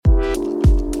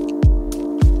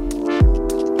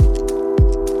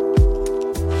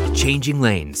Changing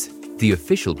Lanes, the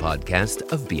official podcast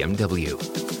of BMW.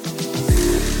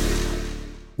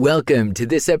 Welcome to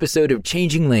this episode of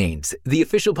Changing Lanes, the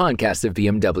official podcast of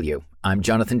BMW. I'm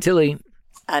Jonathan Tilley.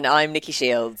 And I'm Nikki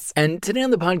Shields. And today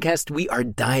on the podcast, we are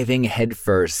diving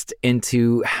headfirst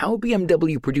into how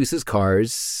BMW produces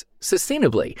cars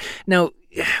sustainably. Now,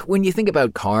 when you think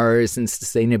about cars and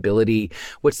sustainability,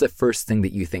 what's the first thing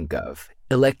that you think of?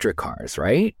 Electric cars,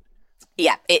 right?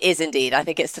 Yeah, it is indeed. I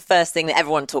think it's the first thing that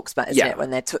everyone talks about, isn't it?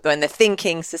 When they're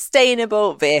thinking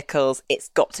sustainable vehicles, it's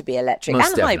got to be electric. Most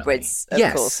and definitely. Hybrids,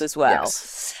 of course, as well.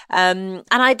 Yes.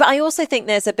 But I also think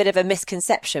there's a bit of a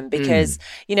misconception because,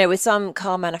 with some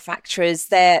car manufacturers,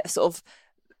 their sort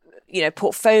of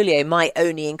portfolio might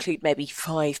only include maybe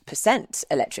 5%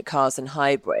 electric cars and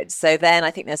hybrids. So then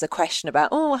I think there's a question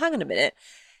about, hang on a minute.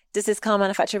 Does this car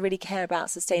manufacturer really care about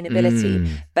sustainability?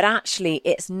 But actually,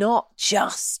 it's not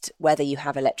just whether you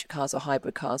have electric cars or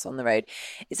hybrid cars on the road.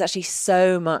 It's actually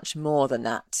so much more than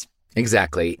that.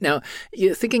 Exactly. Now,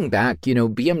 thinking back,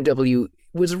 BMW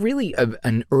was really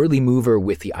an early mover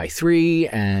with the i3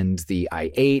 and the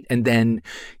i8, and then,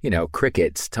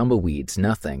 crickets, tumbleweeds,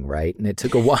 nothing, right? And it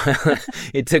took a while.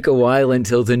 It took a while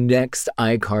until the next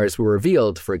iCars were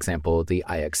revealed. For example, the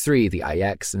iX3, the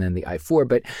iX, and then the i4.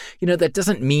 But, that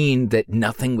doesn't mean that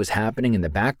nothing was happening in the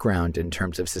background in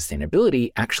terms of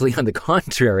sustainability. Actually, on the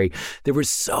contrary, there was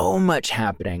so much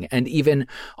happening. And even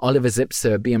Oliver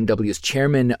Zipse, BMW's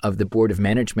chairman of the board of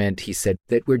management, he said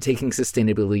that we're taking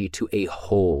sustainability to a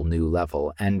whole new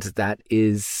level. And that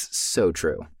is so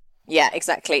true. Yeah,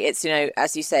 exactly. It's,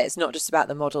 as you say, it's not just about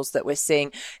the models that we're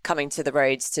seeing coming to the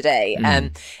roads today.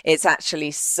 It's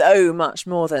actually so much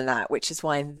more than that, which is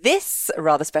why in this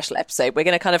rather special episode, we're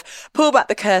going to kind of pull back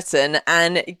the curtain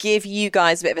and give you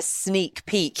guys a bit of a sneak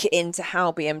peek into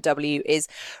how BMW is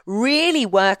really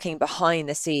working behind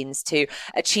the scenes to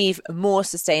achieve more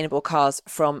sustainable cars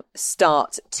from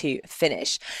start to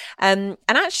finish. And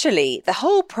actually, the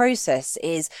whole process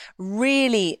is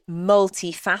really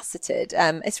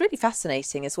multifaceted. It's really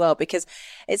fascinating as well, because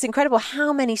it's incredible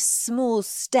how many small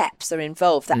steps are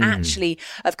involved that actually,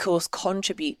 of course,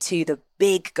 contribute to the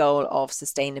big goal of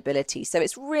sustainability. So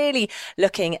it's really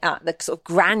looking at the sort of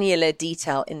granular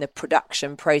detail in the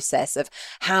production process of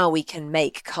how we can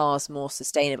make cars more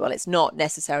sustainable. It's not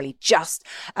necessarily just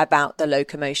about the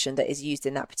locomotion that is used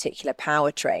in that particular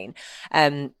powertrain.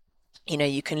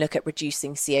 You can look at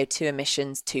reducing CO2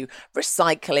 emissions to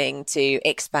recycling to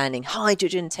expanding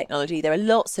hydrogen technology. There are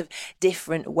lots of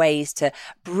different ways to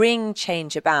bring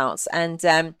change about.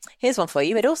 And here's one for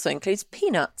you. It also includes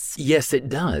peanuts. Yes, it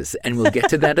does. And we'll get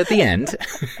to that at the end.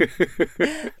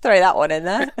 Throw that one in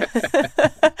there.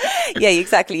 Yeah,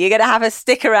 exactly. You're going to have to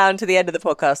stick around to the end of the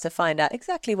podcast to find out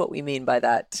exactly what we mean by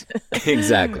that.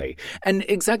 Exactly. And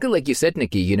exactly like you said,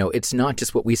 Nikki, it's not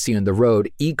just what we see on the road.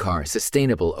 E-car,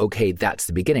 sustainable. Okay, that's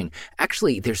the beginning.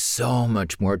 Actually, there's so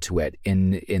much more to it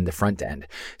in the front end.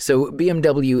 So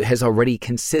BMW has already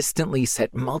consistently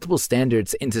set multiple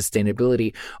standards in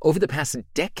sustainability over the past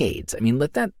decades. I mean,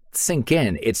 let that sink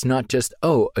in. It's not just,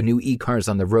 a new e-car is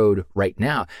on the road right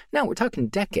now. No, we're talking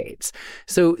decades.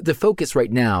 So the focus right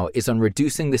now is on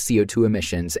reducing the CO2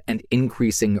 emissions and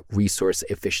increasing resource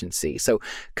efficiency. So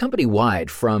company-wide,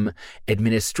 from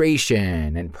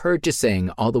administration and purchasing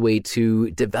all the way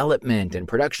to development and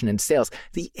production and sales,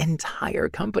 the entire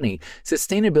company,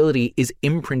 sustainability is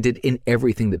imprinted in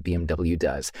everything that BMW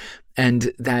does.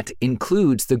 And that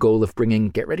includes the goal of bringing,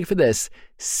 get ready for this,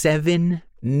 7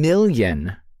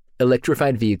 million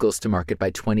electrified vehicles to market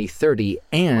by 2030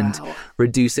 and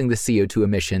reducing the CO2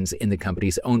 emissions in the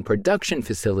company's own production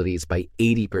facilities by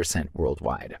 80%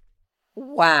 worldwide.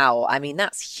 Wow. I mean,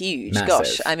 that's huge. Massive.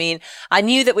 Gosh. I mean, I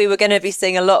knew that we were going to be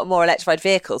seeing a lot more electrified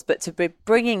vehicles, but to be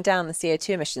bringing down the CO2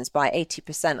 emissions by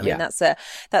 80%, I mean,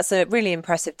 that's a really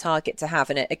impressive target to have.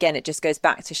 And it just goes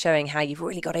back to showing how you've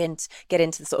really got to get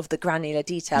into the sort of the granular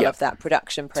detail of that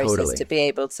production process to be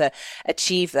able to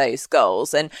achieve those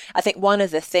goals. And I think one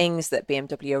of the things that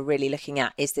BMW are really looking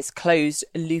at is this closed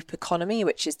loop economy,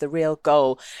 which is the real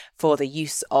goal for the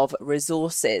use of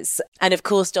resources. And of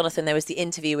course, Jonathan, there was the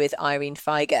interview with Irene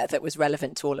Feiger that was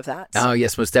relevant to all of that. Oh,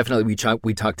 yes, most definitely.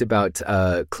 We talked about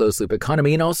closed loop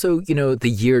economy and also, the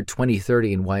year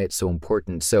 2030 and why it's so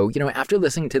important. So, after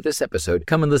listening to this episode,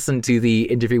 come and listen to the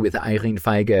interview with Irene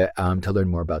Feiger to learn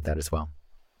more about that as well.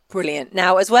 Brilliant.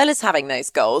 Now, as well as having those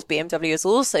goals, BMW has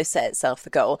also set itself the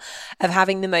goal of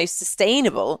having the most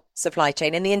sustainable supply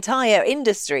chain in the entire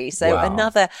industry. So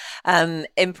another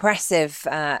impressive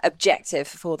objective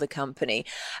for the company.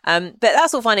 But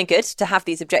that's all fine and good to have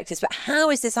these objectives. But how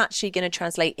is this actually going to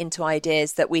translate into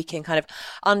ideas that we can kind of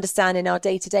understand in our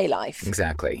day-to-day life?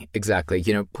 Exactly.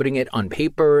 Putting it on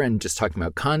paper and just talking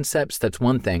about concepts, that's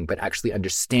one thing, but actually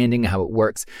understanding how it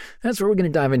works, that's what we're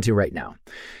going to dive into right now.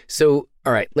 So,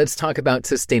 all right, let's talk about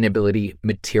sustainability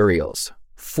materials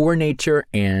for nature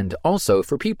and also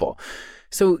for people.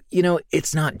 So,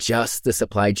 it's not just the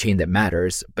supply chain that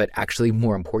matters, but actually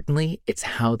more importantly, it's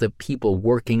how the people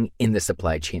working in the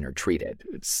supply chain are treated.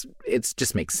 It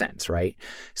just makes sense, right?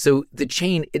 So the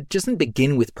chain, it doesn't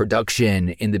begin with production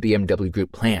in the BMW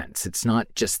Group plants. It's not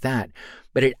just that,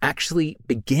 but it actually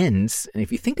begins, and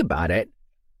if you think about it,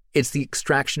 it's the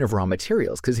extraction of raw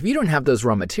materials. Because if you don't have those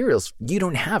raw materials, you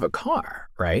don't have a car,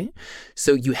 right?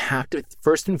 So you have to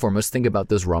first and foremost think about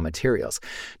those raw materials.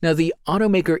 Now, the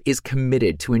automaker is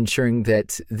committed to ensuring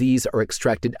that these are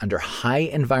extracted under high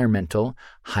environmental,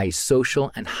 high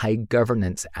social, and high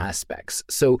governance aspects.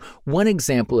 So one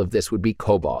example of this would be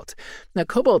cobalt. Now,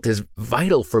 cobalt is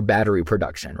vital for battery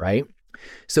production, right?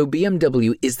 So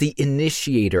BMW is the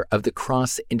initiator of the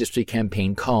cross-industry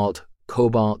campaign called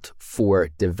Cobalt for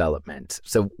Development.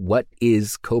 So what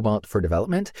is Cobalt for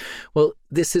Development? Well,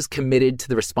 this is committed to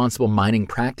the responsible mining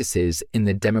practices in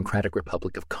the Democratic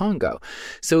Republic of Congo.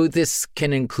 So this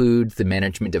can include the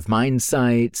management of mine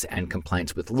sites and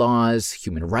compliance with laws,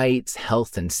 human rights,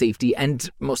 health and safety, and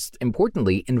most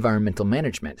importantly, environmental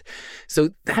management.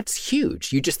 So that's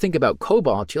huge. You just think about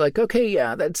cobalt, you're like, okay,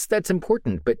 yeah, that's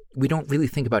important, but we don't really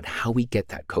think about how we get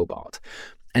that cobalt.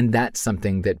 And that's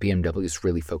something that BMW is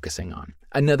really focusing on.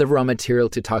 Another raw material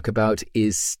to talk about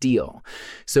is steel.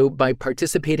 So by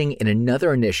participating in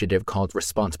another initiative called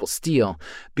Responsible Steel,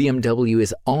 BMW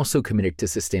is also committed to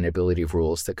sustainability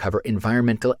rules that cover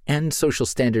environmental and social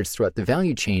standards throughout the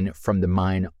value chain from the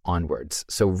mine onwards.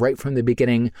 So right from the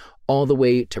beginning, all the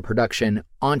way to production,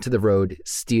 onto the road,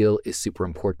 steel is super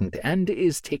important and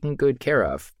is taken good care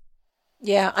of.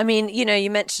 Yeah, I mean,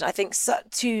 you mentioned, I think,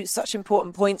 two such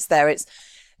important points there. It's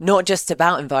not just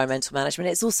about environmental management,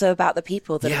 it's also about the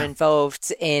people that are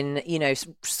involved in,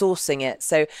 sourcing it.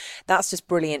 So that's just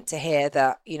brilliant to hear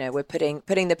that, we're putting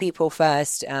the people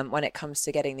first when it comes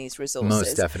to getting these resources.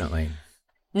 Most definitely.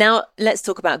 Now, let's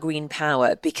talk about green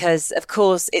power, because, of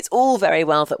course, it's all very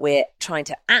well that we're trying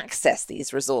to access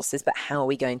these resources, but how are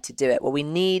we going to do it? Well, we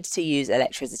need to use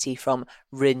electricity from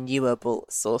renewable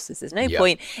sources. There's no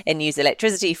point in using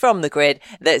electricity from the grid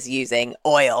that's using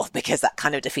oil, because that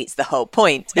kind of defeats the whole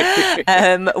point.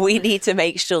 We need to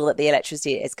make sure that the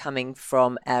electricity is coming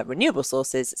from renewable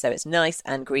sources, so it's nice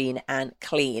and green and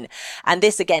clean. And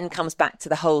this, again, comes back to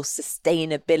the whole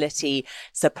sustainability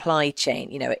supply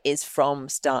chain. It is from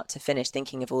start to finish,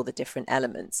 thinking of all the different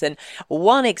elements. And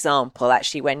one example,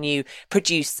 actually, when you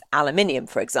produce aluminium,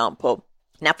 for example,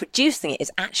 now producing it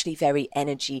is actually very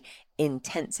energy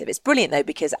intensive. It's brilliant though,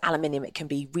 because aluminium, it can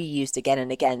be reused again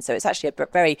and again. So it's actually a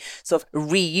very sort of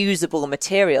reusable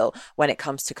material when it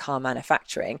comes to car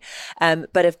manufacturing.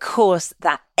 But of course,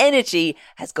 that energy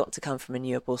has got to come from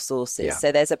renewable sources. Yeah.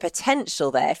 So there's a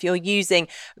potential there. If you're using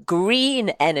green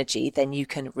energy, then you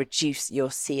can reduce your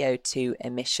CO2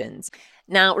 emissions.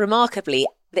 Now, remarkably,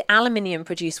 the aluminium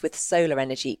produced with solar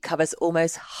energy covers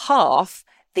almost half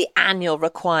the annual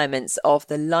requirements of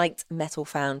the light metal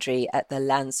foundry at the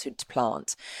Landshut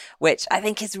plant, which I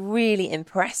think is really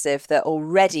impressive that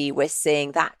already we're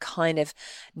seeing that kind of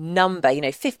number.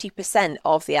 50%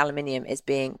 of the aluminium is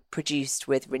being produced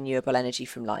with renewable energy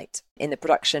from light. In the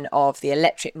production of the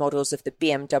electric models of the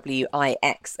BMW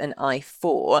iX and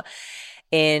i4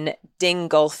 in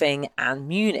Dingolfing and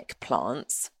Munich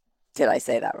plants. Did I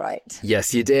say that right?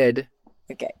 Yes, you did.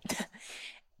 Okay.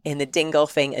 In the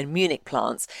Dingolfing and Munich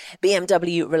plants,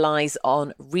 BMW relies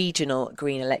on regional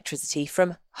green electricity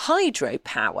from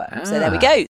hydropower. So there we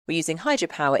go. We're using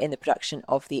hydropower in the production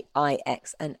of the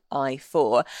iX and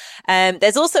i4.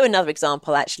 There's also another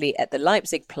example, actually, at the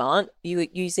Leipzig plant. You were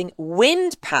using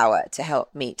wind power to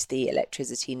help meet the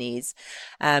electricity needs.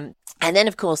 And then,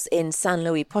 of course, in San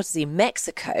Luis Potosí,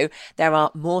 Mexico, there are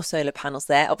more solar panels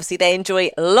there. Obviously, they enjoy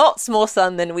lots more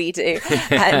sun than we do,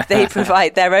 and they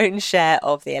provide their own share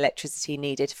of the electricity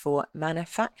needed for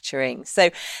manufacturing.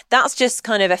 So that's just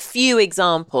kind of a few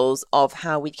examples of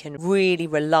how we can really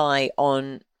rely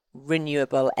on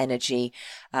renewable energy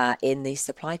in the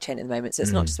supply chain at the moment. So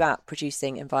it's not just about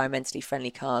producing environmentally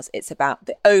friendly cars, it's about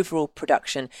the overall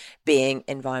production being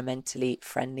environmentally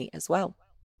friendly as well.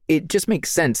 It just makes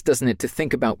sense, doesn't it, to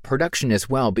think about production as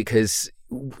well, because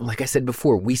like I said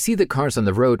before, we see the cars on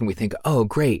the road and we think, oh,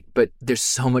 great, but there's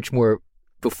so much more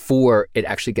before it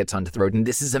actually gets onto the road. And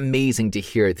this is amazing to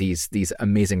hear these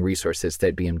amazing resources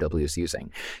that BMW is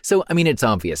using. So, I mean, it's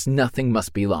obvious. Nothing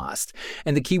must be lost.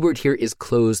 And the key word here is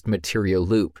closed material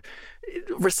loop.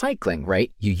 Recycling,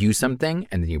 right? You use something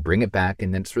and then you bring it back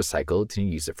and then it's recycled and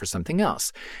you use it for something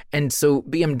else. And so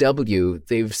BMW,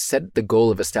 they've set the goal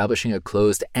of establishing a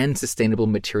closed and sustainable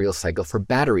material cycle for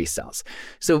battery cells.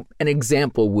 So an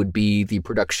example would be the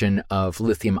production of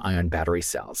lithium-ion battery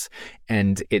cells.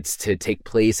 And it's to take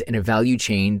place in a value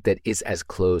chain that is as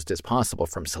closed as possible,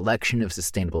 from selection of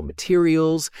sustainable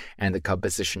materials and the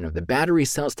composition of the battery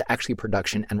cells to actually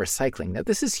production and recycling. Now,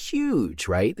 this is huge,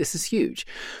 right? This is huge.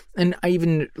 And I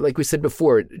even, like we said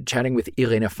before, chatting with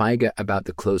Irene Feige about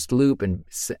the closed loop and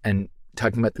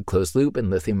talking about the closed loop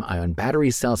and lithium-ion battery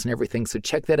cells and everything. So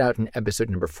check that out in episode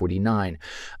number 49.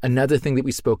 Another thing that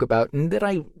we spoke about and that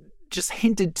I just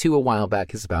hinted to a while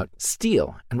back is about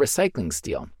steel and recycling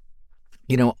steel.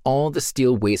 You know, all the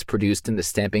steel waste produced in the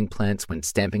stamping plants when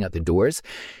stamping out the doors,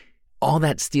 all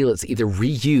that steel is either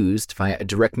reused via a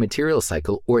direct material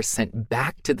cycle or sent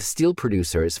back to the steel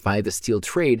producers via the steel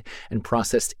trade and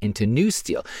processed into new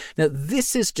steel. Now,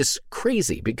 this is just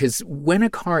crazy because when a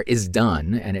car is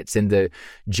done and it's in the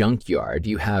junkyard,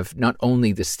 you have not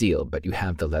only the steel, but you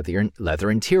have the leather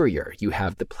interior, you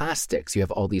have the plastics, you have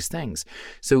all these things.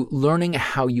 So learning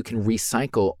how you can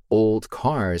recycle old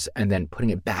cars and then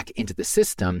putting it back into the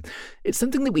system, it's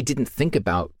something that we didn't think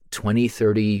about 20,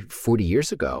 30, 40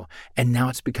 years ago. And now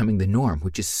it's becoming the norm,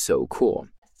 which is so cool.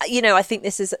 You know, I think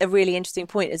this is a really interesting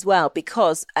point as well,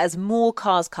 because as more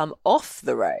cars come off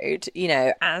the road, you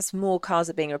know, as more cars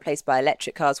are being replaced by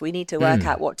electric cars, we need to work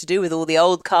out what to do with all the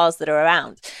old cars that are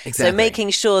around. Exactly. So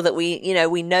making sure that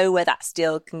we know where that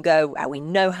steel can go and we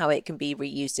know how it can be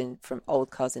reused from old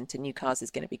cars into new cars is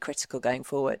going to be critical going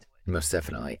forward. Most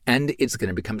definitely. And it's going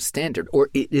to become standard, or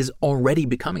it is already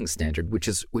becoming standard, which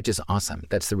is awesome.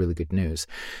 That's the really good news.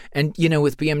 And, you know,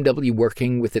 with BMW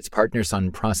working with its partners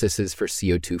on processes for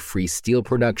CO2-free steel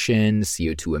production,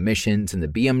 CO2 emissions, and the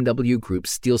BMW Group's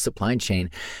steel supply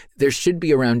chain, there should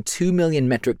be around 2 million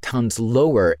metric tons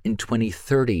lower in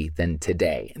 2030 than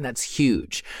today. And that's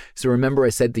huge. So remember I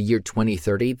said the year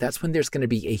 2030, that's when there's going to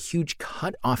be a huge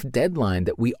cut-off deadline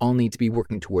that we all need to be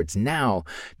working towards now,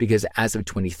 because as of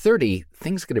 2030,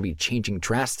 things are going to be changing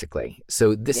drastically.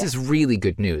 So this is really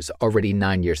good news, already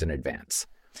 9 years in advance.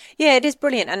 Yeah, it is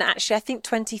brilliant. And actually, I think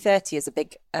 2030 is a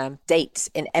big date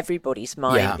in everybody's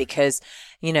mind because,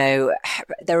 you know,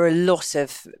 there are a lot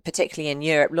of, particularly in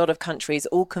Europe, a lot of countries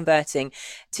all converting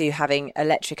to having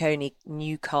electric-only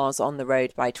new cars on the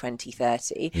road by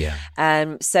 2030.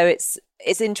 Yeah. So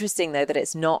it's interesting, though, that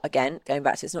it's not, again, going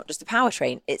back to, it's not just the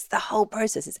powertrain, it's the whole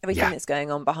process. It's everything that's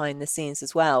going on behind the scenes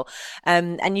as well.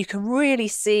 And you can really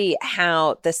see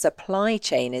how the supply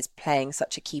chain is playing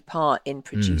such a key part in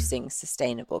producing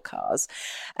sustainable cars.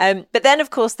 But then, of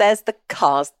course, there's the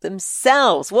cars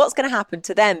themselves. What's going to happen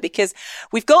to them? Because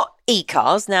we've got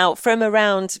e-cars now from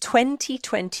around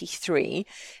 2023.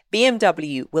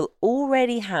 BMW will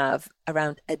already have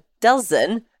around a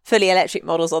dozen fully electric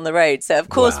models on the road. So, of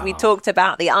course, we talked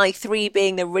about the i3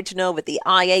 being the original, with the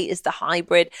i8 as the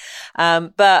hybrid.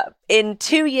 But in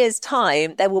 2 years'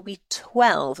 time, there will be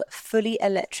 12 fully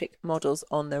electric models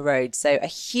on the road. So a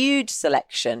huge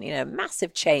selection, you know,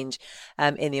 massive change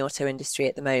in the auto industry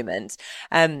at the moment.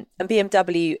 And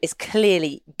BMW is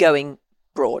clearly going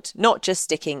broad, not just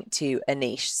sticking to a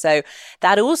niche. So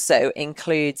that also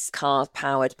includes cars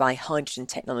powered by hydrogen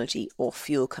technology or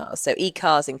fuel cars. So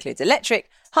e-cars includes electric,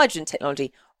 hydrogen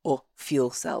technology, or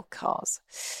fuel cell cars.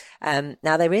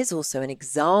 Now, there is also an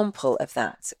example of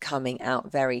that coming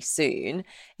out very soon.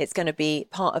 It's going to be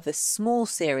part of a small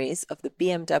series of the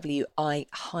BMW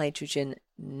iHydrogen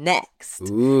Next.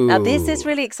 Ooh. Now, this is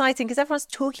really exciting because everyone's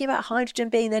talking about hydrogen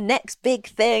being the next big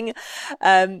thing.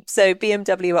 So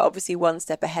BMW are obviously one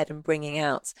step ahead in bringing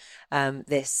out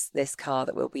this car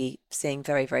that we'll be seeing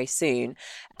very, very soon.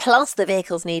 Plus, the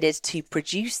vehicles needed to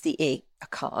produce the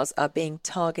cars are being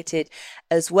targeted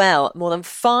as well. More than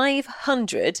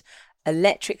 500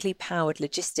 electrically powered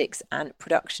logistics and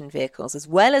production vehicles, as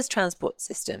well as transport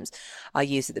systems, are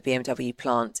used at the BMW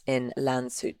plant in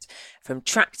Landshut, from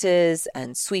tractors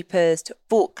and sweepers to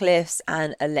forklifts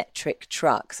and electric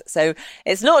trucks. So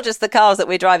it's not just the cars that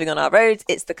we're driving on our roads,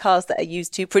 it's the cars that are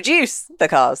used to produce the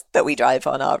cars that we drive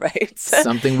on our roads.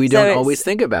 Something we don't always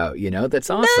think about, you know, that's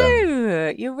awesome.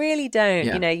 No, you really don't.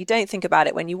 Yeah. You know, you don't think about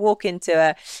it when you walk into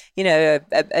a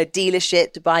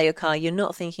dealership to buy your car. You're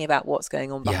not thinking about what's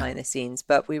going on behind the scenes,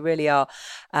 but we really are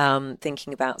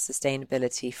thinking about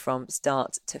sustainability from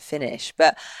start to finish.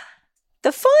 But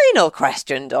the final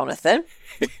question, Jonathan,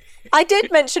 I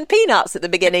did mention peanuts at the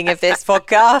beginning of this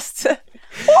podcast.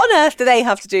 What on earth do they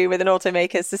have to do with an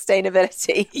automaker's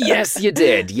sustainability? Yes, you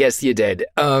did. Yes, you did.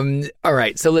 All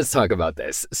right, so let's talk about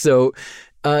this. So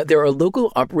there are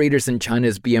local operators in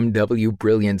China's BMW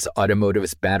Brilliance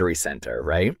Automotive's battery center,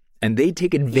 right? And they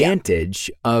take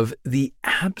advantage of the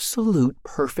absolute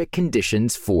perfect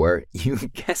conditions for, you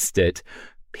guessed it,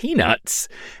 peanuts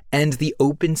and the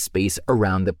open space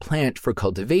around the plant for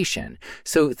cultivation.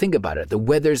 So think about it. The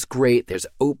weather's great. There's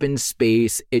open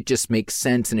space. It just makes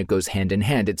sense and it goes hand in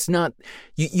hand. It's not,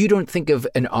 you don't think of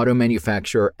an auto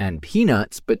manufacturer and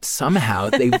peanuts, but somehow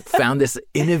they found this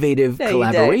innovative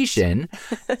collaboration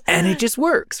and it just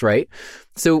works, right?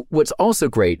 So what's also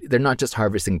great, they're not just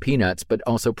harvesting peanuts, but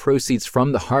also proceeds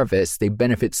from the harvest, they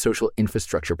benefit social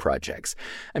infrastructure projects.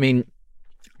 I mean,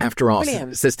 after all,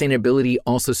 sustainability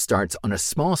also starts on a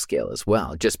small scale as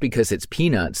well. Just because it's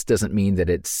peanuts doesn't mean that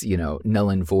it's,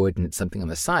 null and void and it's something on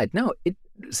the side. No,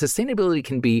 sustainability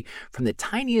can be from the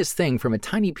tiniest thing, from a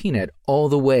tiny peanut, all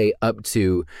the way up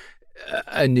to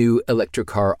a new electric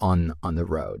car on the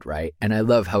road, right? And I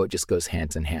love how it just goes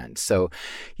hand in hand. So,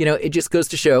 it just goes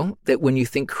to show that when you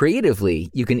think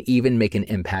creatively, you can even make an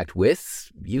impact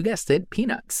with, you guessed it,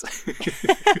 peanuts.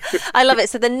 I love it.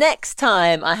 So the next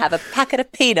time I have a packet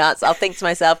of peanuts, I'll think to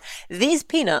myself, these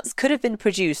peanuts could have been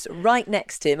produced right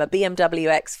next to a BMW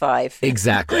X5.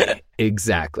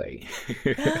 Exactly.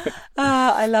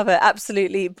 I love it.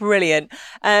 Absolutely brilliant.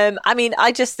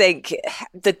 I just think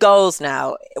the goals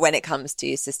now when it comes to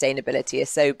sustainability are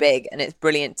so big, and it's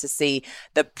brilliant to see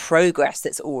the progress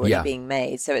that's already being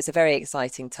made. So it's a very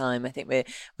exciting time. I think we're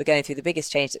going through the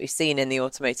biggest change that we've seen in the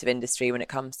automotive industry when it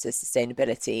comes to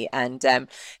sustainability, and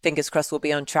fingers crossed we'll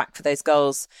be on track for those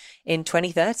goals in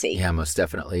 2030. Yeah, most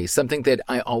definitely. Something that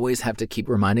I always have to keep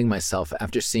reminding myself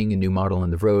after seeing a new model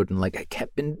on the road, and like I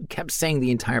kept saying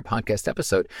the entire podcast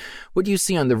episode, what you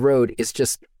see on the road is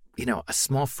just, a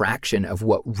small fraction of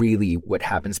what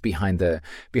happens behind the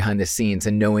scenes,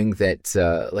 and knowing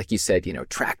that, like you said,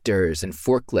 tractors and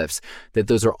forklifts, that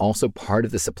those are also part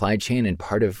of the supply chain and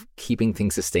part of keeping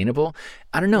things sustainable.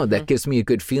 I don't know, that gives me a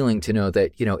good feeling to know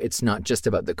that, it's not just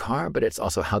about the car, but it's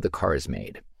also how the car is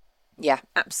made. Yeah,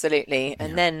 absolutely.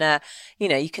 And then,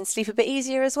 you can sleep a bit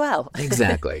easier as well.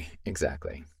 Exactly.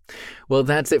 Well,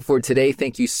 that's it for today.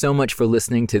 Thank you so much for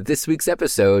listening to this week's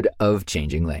episode of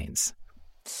Changing Lanes.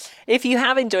 If you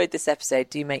have enjoyed this episode,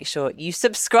 do make sure you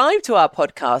subscribe to our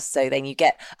podcast so then you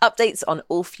get updates on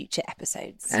all future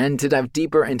episodes. And to dive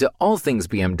deeper into all things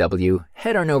BMW,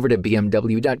 head on over to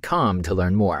bmw.com to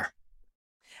learn more.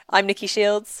 I'm Nikki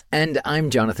Shields. And I'm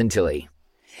Jonathan Tilley.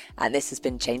 And this has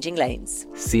been Changing Lanes.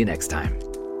 See you next time.